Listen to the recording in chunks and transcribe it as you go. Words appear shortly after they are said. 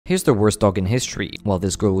Here's the worst dog in history. While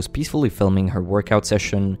this girl was peacefully filming her workout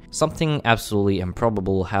session, something absolutely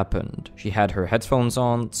improbable happened. She had her headphones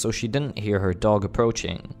on, so she didn't hear her dog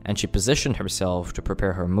approaching, and she positioned herself to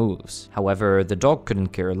prepare her moves. However, the dog couldn't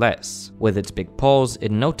care less. With its big paws,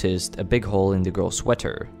 it noticed a big hole in the girl's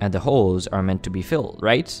sweater, and the holes are meant to be filled,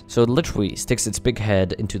 right? So it literally sticks its big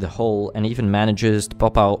head into the hole and even manages to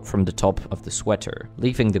pop out from the top of the sweater,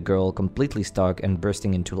 leaving the girl completely stuck and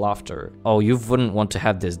bursting into laughter. Oh, you wouldn't want to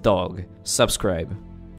have this dog. Subscribe.